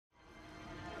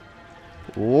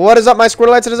What is up, my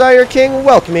Squirtleites? It is I, your king,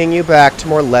 welcoming you back to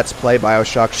more Let's Play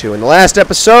Bioshock 2. In the last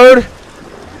episode,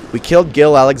 we killed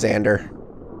Gil Alexander.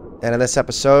 And in this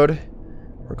episode,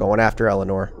 we're going after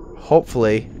Eleanor.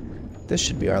 Hopefully, this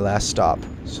should be our last stop.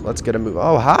 So let's get a move.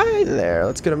 Oh, hi there.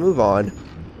 Let's get a move on.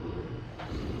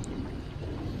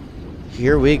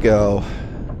 Here we go.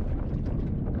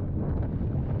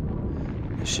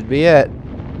 This should be it.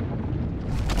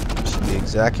 This should be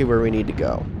exactly where we need to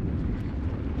go.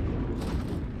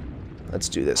 Let's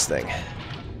do this thing.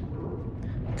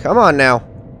 Come on now.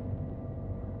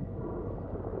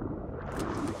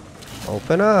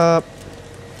 Open up.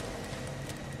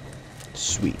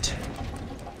 Sweet.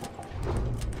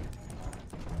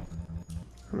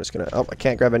 I'm just gonna... Oh, I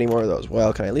can't grab any more of those.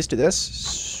 Well, can I at least do this?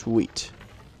 Sweet.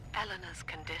 Eleanor's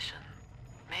condition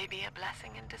may be a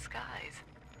blessing in disguise.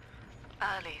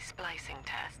 Early splicing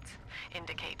tests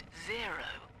indicate 0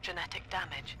 genetic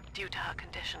damage due to her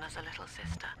condition as a little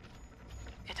sister.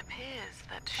 It appears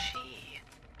that she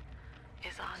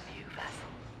is our new vessel.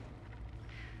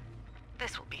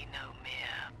 This will be no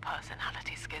mere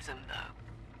personality schism, though.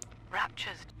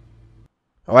 Rapture's...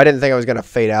 Oh, I didn't think I was gonna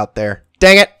fade out there.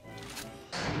 Dang it!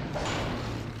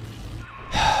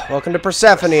 Welcome to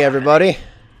Persephone, everybody.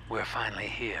 We're finally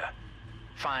here.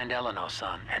 Find Eleanor,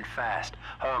 son, and fast.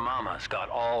 Her mama's got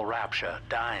all Rapture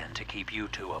dying to keep you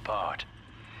two apart.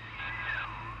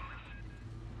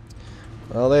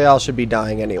 Well, they all should be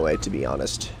dying anyway, to be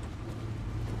honest.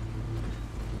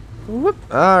 Whoop.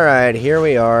 Alright, here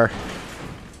we are.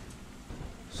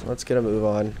 So let's get a move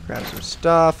on. Grab some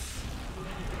stuff.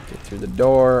 Get through the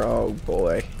door. Oh,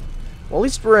 boy. Well, at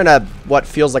least we're in a what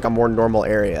feels like a more normal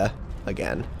area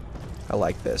again. I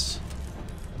like this.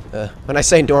 When I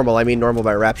say normal, I mean normal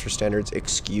by Rapture standards.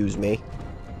 Excuse me.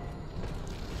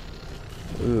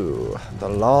 Ooh, the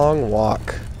long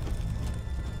walk.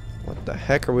 What the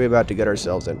heck are we about to get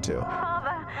ourselves into?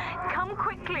 Father, come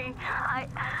quickly.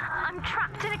 I'm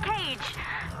trapped in a cage.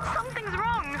 Something's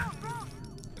wrong.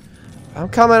 I'm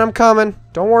coming.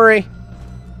 Don't worry.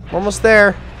 I'm almost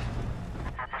there.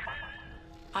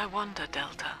 I wonder,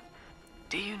 Delta,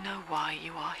 do you know why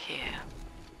you are here?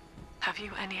 Have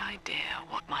you any idea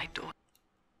what my daughter...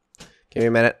 Give me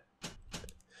a minute.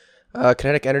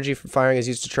 Kinetic energy from firing is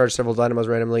used to charge several dynamos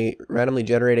randomly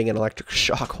generating an electric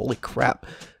shock. Holy crap.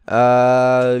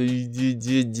 Let's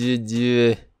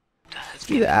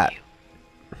do that.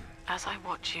 As I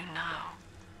watch you now,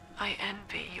 I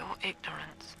envy your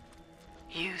ignorance.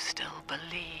 You still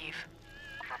believe.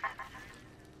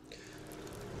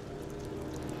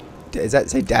 Does that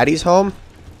say Daddy's home?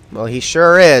 Well, he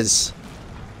sure is.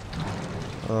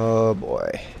 Oh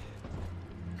boy.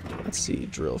 Let's see.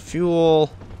 Drill fuel.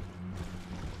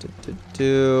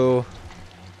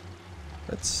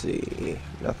 Let's see.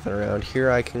 Nothing around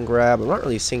here I can grab. I'm not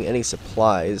really seeing any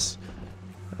supplies.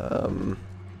 Is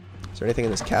there anything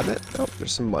in this cabinet? Oh,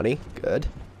 there's some money. Good.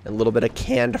 And a little bit of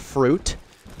canned fruit.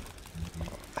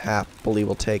 Happily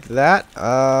we'll take that.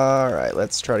 Alright,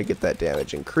 let's try to get that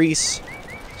damage increase.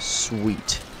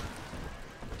 Sweet.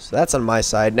 So that's on my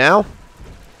side now.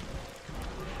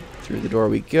 Through the door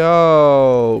we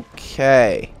go.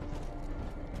 Okay.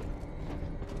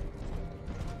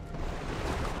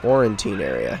 Quarantine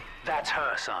area. That's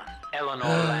her, son. Eleanor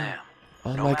Lamb.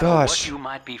 Oh no my matter gosh. what you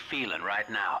might be feeling right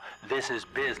now, this is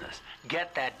business.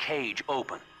 Get that cage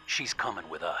open. She's coming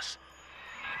with us.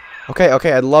 Okay,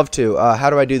 I'd love to.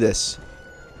 How do I do this?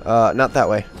 Not that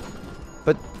way.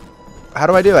 But how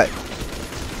do I do it?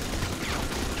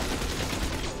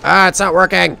 Ah, it's not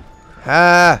working.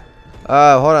 Hold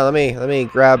on. Let me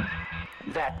grab.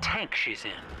 That tank she's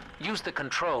in. Use the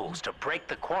controls to break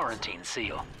the quarantine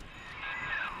seal.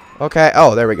 Okay.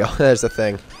 Oh, there we go. There's the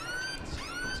thing.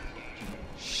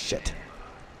 Shit.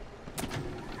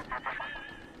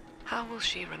 How will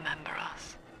she remember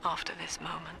us after this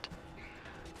moment?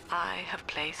 I have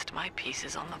placed my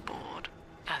pieces on the board,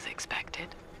 as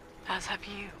expected, as have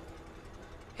you.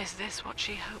 Is this what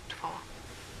she hoped for?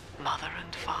 Mother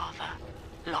and father,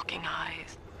 locking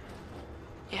eyes.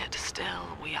 Yet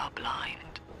still we are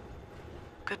blind.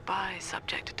 Goodbye,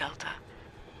 Subject Delta.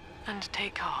 And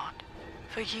take heart,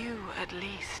 for you, at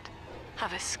least,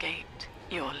 have escaped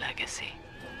your legacy.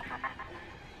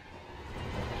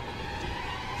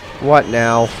 What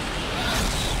now?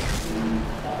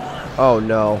 Oh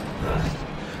no.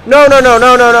 No.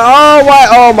 Oh, why?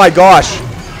 Oh my gosh.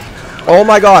 Oh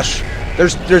my gosh.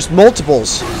 There's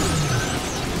multiples.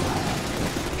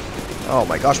 Oh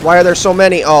my gosh, why are there so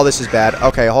many? Oh, this is bad.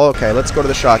 Okay, let's go to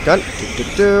the shotgun.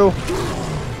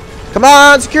 Come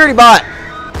on, security bot.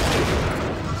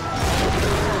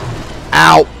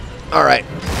 Ow. Alright.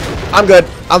 I'm good.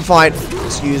 I'm fine.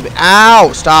 Excuse me.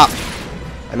 Ow! Stop!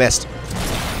 I missed.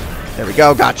 There we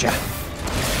go. Gotcha.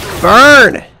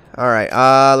 Burn! Alright,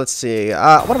 let's see.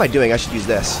 What am I doing? I should use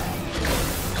this.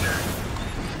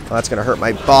 Oh, that's gonna hurt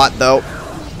my bot, though.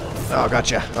 Oh,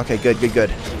 gotcha. Okay, good, good,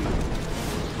 good.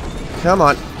 Come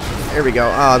on. There we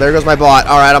go. Oh, there goes my bot.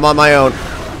 Alright, I'm on my own.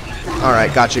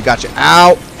 Alright, gotcha, gotcha.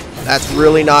 Ow! That's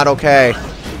really not okay.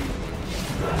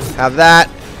 Have that,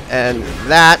 and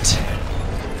that,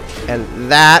 and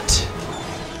that.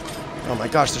 Oh my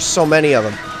gosh, there's so many of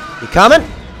them. You coming?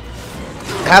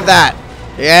 Have that.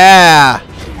 Yeah!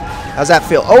 How's that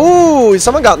feel? Oh,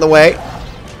 someone got in the way.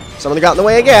 Someone got in the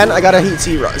way again. I got a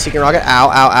heat-seeking rocket. Ow,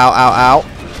 ow, ow, ow, ow.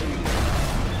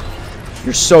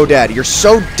 You're so dead. You're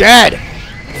so dead!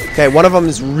 Okay, one of them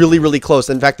is really, really close.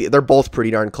 In fact, they're both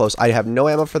pretty darn close. I have no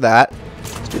ammo for that.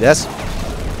 Let's do this.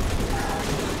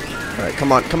 Alright,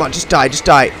 come on, come on. Just die, just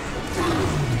die.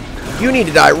 You need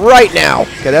to die right now.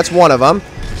 Okay, that's one of them.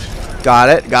 Got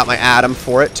it. Got my atom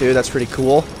for it, too. That's pretty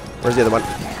cool. Where's the other one?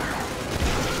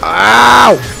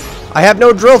 Ow! I have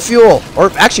no drill fuel.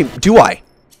 Or, actually, do I?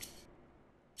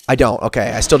 I don't.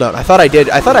 Okay, I still don't. I thought I did.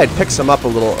 I thought I'd picked some up a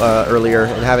little earlier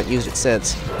and haven't used it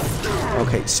since.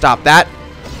 Okay, stop that.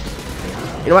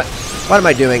 You know what? What am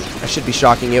I doing? I should be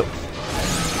shocking you.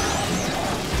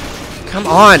 Come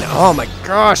on. Oh, my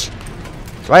gosh.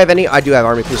 Do I have any? I do have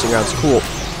army piercing rounds. Cool.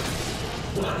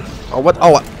 Oh, what?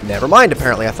 Oh, never mind,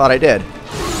 apparently. I thought I did.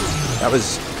 That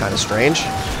was kind of strange.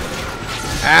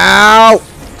 Ow!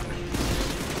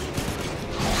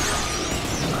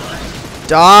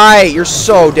 Die! You're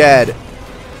so dead.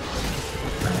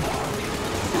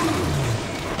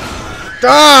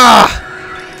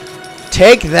 Ah!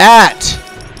 Take that!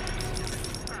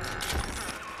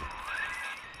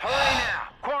 Hurry now!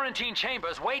 Quarantine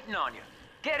chamber's waiting on you.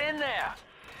 Get in there!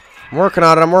 I'm working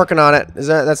on it, I'm working on it.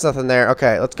 That's nothing there.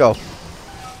 Okay, let's go.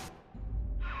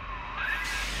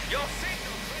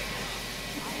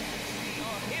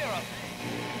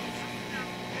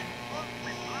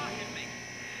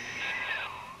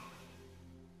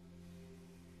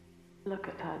 Look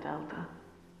at her, Delta.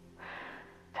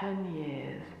 10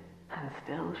 years, and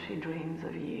still she dreams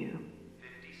of you.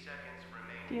 50 seconds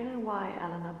remaining. Do you know why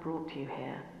Eleanor brought you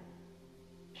here?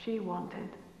 She wanted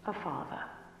a father.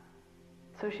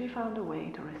 So she found a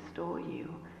way to restore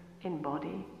you in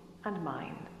body and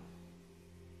mind.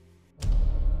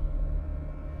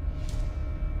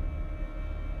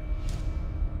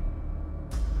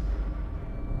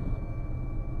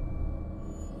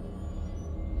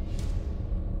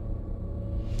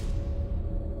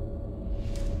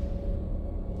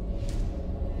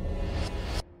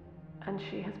 And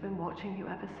she has been watching you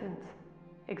ever since,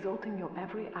 exalting your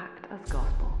every act as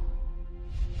gospel.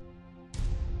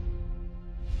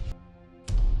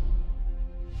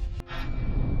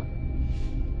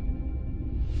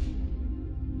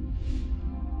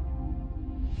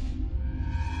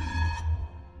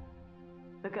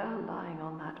 The girl lying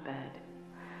on that bed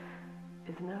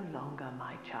is no longer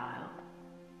my child,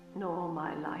 nor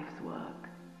my life's work.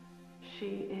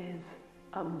 She is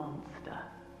a monster,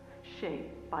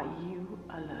 shaped by you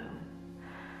alone,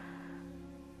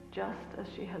 just as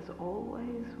she has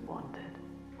always wanted.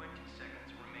 20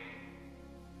 seconds remaining.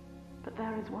 But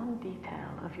there is one detail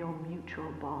of your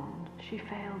mutual bond she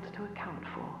failed to account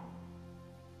for.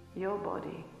 Your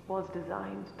body was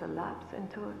designed to lapse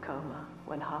into a coma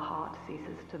when her heart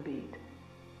ceases to beat.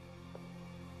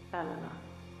 Eleanor,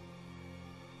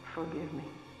 forgive me.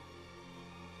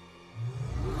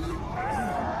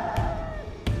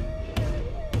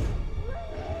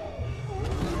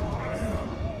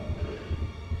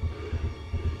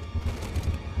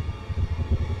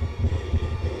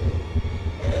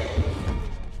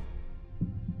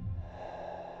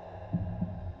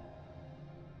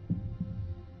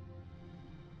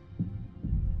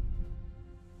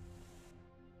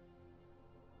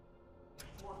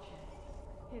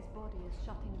 His body is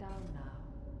shutting down now,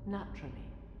 naturally.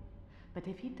 But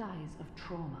if he dies of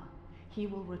trauma, he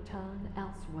will return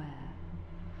elsewhere.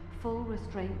 Full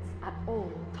restraints at all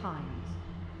times.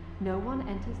 No one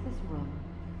enters this room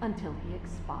until he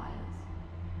expires.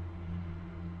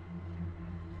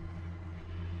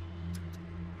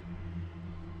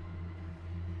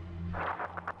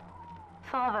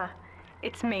 Father,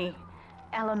 it's me,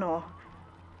 Eleanor.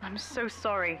 I'm so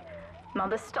sorry.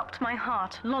 Mother stopped my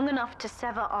heart long enough to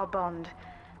sever our bond.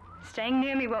 Staying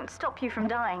near me won't stop you from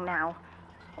dying now.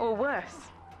 Or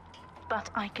worse. But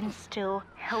I can still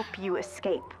help you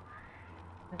escape.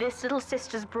 This little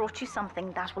sister's brought you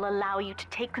something that will allow you to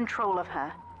take control of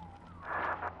her.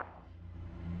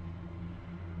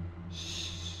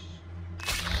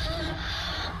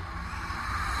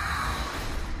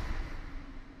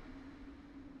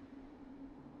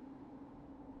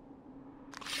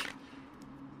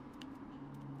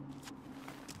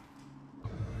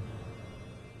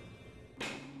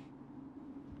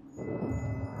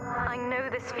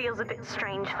 this feels a bit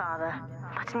strange, Father,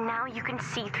 but now you can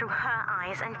see through her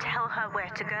eyes and tell her where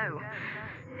to go.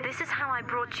 This is how I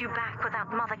brought you back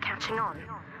without Mother catching on.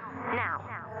 Now,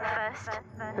 first,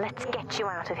 let's get you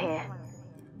out of here.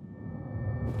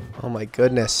 Oh my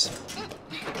goodness.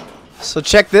 So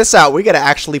check this out. We gotta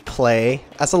actually play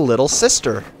as a little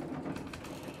sister.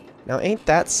 Now ain't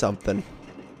that something?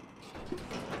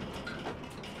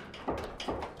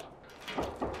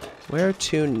 Where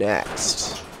to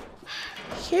next?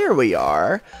 Here we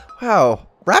are. Wow,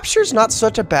 Rapture's not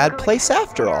such a bad place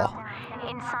after all.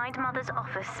 Inside Mother's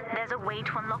office, there's a way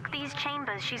to unlock these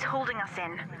chambers she's holding us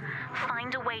in.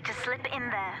 Find a way to slip in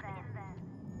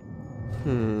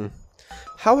there.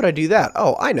 How would I do that?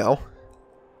 Oh, I know.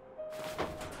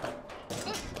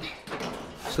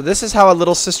 So this is how a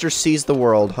little sister sees the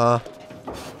world, huh?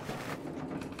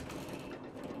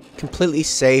 Completely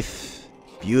safe,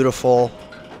 beautiful.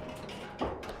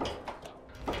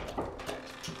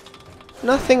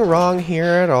 Nothing wrong here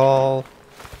at all.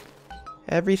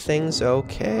 Everything's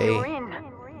okay. You're in.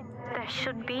 There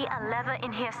should be a lever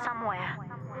in here somewhere.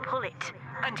 Pull it.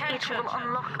 Attention! It will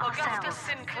unlock Augustus ourselves.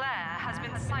 Sinclair has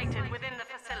been sighted within the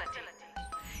facility.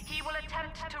 He will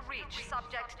attempt to reach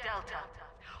Subject Delta.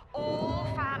 All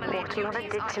family What Mother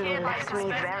duties did are to me hereby left me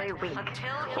very suspended weak.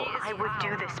 until he is I would do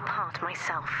found. this part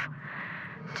myself.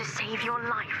 To save your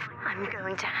life, I'm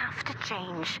going to have to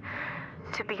change.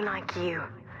 To be like you.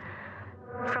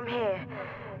 From here,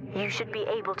 you should be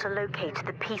able to locate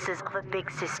the pieces of a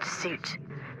big sister suit.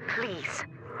 Please,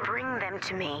 bring them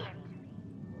to me.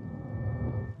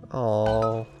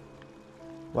 Oh.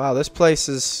 Wow, this place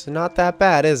is not that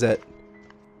bad, is it?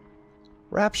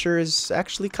 Rapture is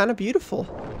actually kind of beautiful.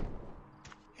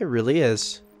 It really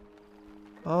is.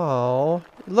 Oh,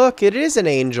 look, it is an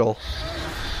angel.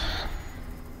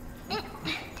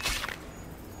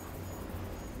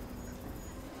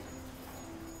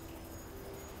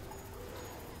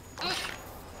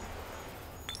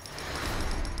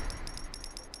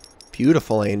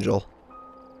 Beautiful angel.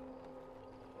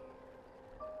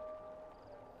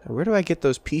 Now, where do I get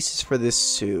those pieces for this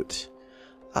suit?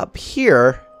 Up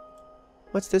here.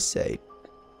 What's this say?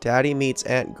 Daddy meets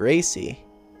Aunt Gracie.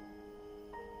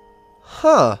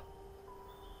 Huh.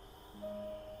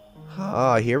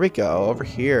 Ah, here we go. Over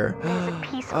here. There's a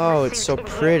piece of Oh, the it's suit so in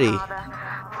here, pretty.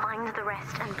 Father. Find the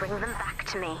rest and bring them back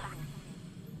to me.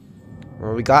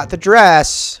 Well, we got the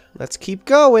dress. Let's keep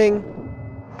going.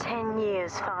 10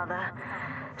 years, Father.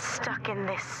 Stuck in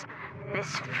this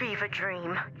fever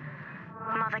dream.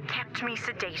 Mother kept me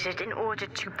sedated in order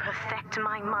to perfect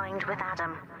my mind with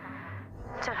Adam.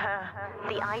 To her,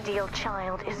 the ideal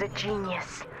child is a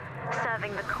genius,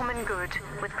 serving the common good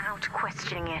without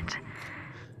questioning it.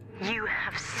 You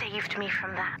have saved me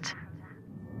from that.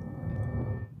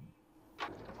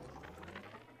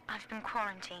 I've been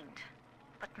quarantined,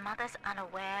 but Mother's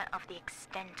unaware of the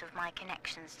extent of my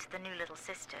connections to the new little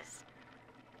sisters.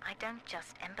 I don't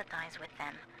just empathize with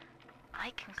them.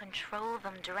 I can control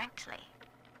them directly.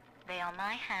 They are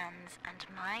my hands and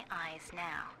my eyes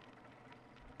now.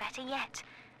 Better yet,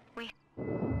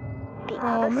 The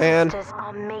Oh, other man. sisters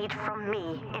are made from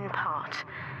me, in part.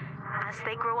 As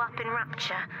they grow up in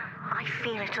Rapture, I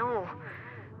feel it all.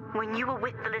 When you were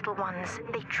with the little ones,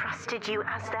 they trusted you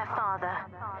as their father,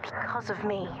 because of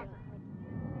me.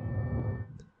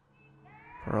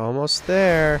 We're almost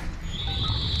there.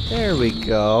 There we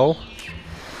go.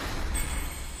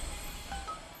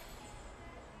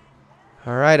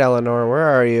 Alright, Eleanor, where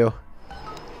are you?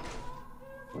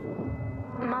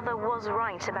 Mother was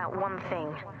right about one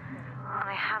thing.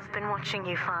 I have been watching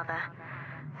you, Father.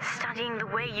 Studying the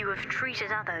way you have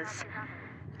treated others.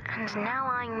 And now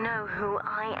I know who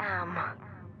I am.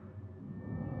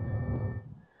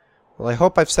 Well, I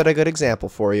hope I've set a good example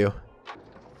for you.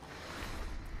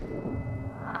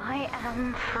 I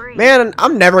am free. Man,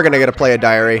 I'm never gonna get to play a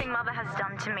diary. Everything Mother has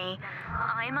done to me,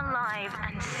 I'm alive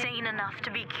and sane enough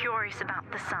to be curious about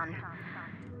the sun.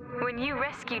 When you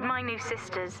rescued my new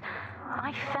sisters,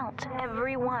 I felt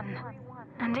every one,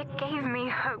 and it gave me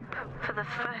hope for the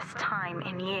first time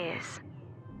in years.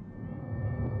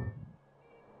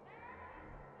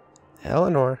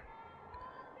 Eleanor.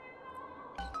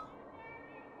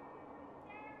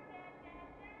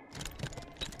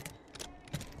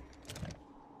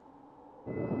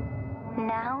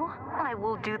 Now, I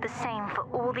will do the same for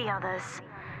all the others,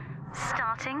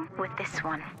 starting with this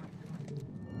one.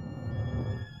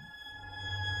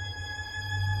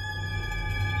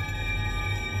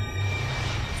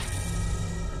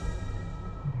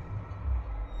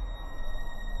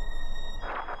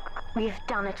 We've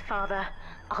done it, Father.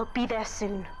 I'll be there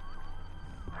soon.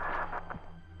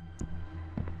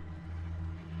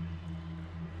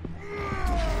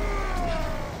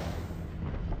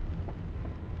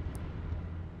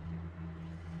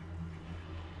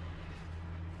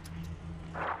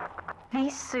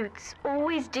 These suits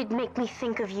always did make me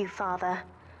think of you, Father.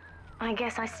 I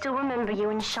guess I still remember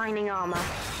you in shining armor.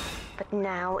 But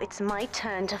now it's my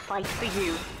turn to fight for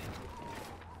you.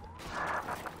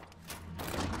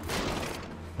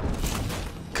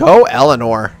 Go,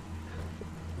 Eleanor.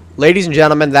 Ladies and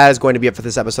gentlemen, that is going to be it for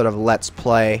this episode of Let's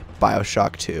Play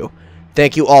Bioshock 2.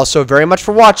 Thank you all so very much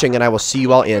for watching, and I will see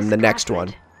you all in the next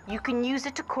one. You can use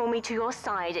it to call me to your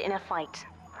side in a fight.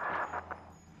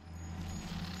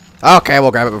 Okay,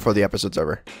 we'll grab it before the episode's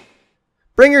over.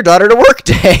 Bring your daughter to work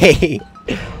day!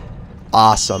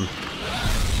 Awesome.